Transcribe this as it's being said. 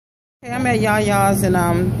Hey, I'm at Yia Yia's and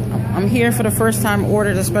I'm here for the first time.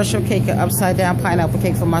 Ordered a special cake, an upside down pineapple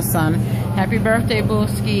cake for my son. Happy birthday,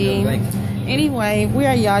 Booski. Anyway, we're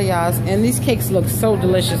at Yia Yia's and these cakes look so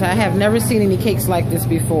delicious. I have never seen any cakes like this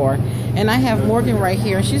before. And I have Morgan right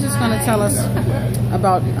here and she's just going to tell us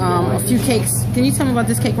about a few cakes. Can you tell me about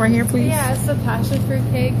this cake right here, please? Yeah, it's a passion fruit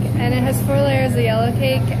cake and it has 4 layers of yellow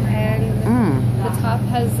cake and the top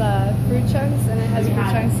has fruit chunks and it has fruit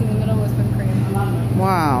chunks in the middle with whipped cream.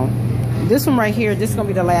 Wow. This one right here, this is going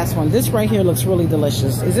to be the last one. This right here looks really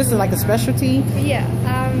delicious. Is this like a specialty? Yeah.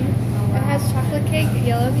 It has chocolate cake,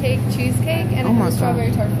 yellow cake, cheesecake, and it has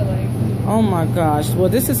strawberry tart filling. Oh my gosh. Well,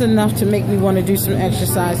 this is enough to make me want to do some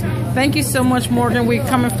exercise. Thank you so much, Morgan. We're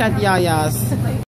coming from Yia Yia's.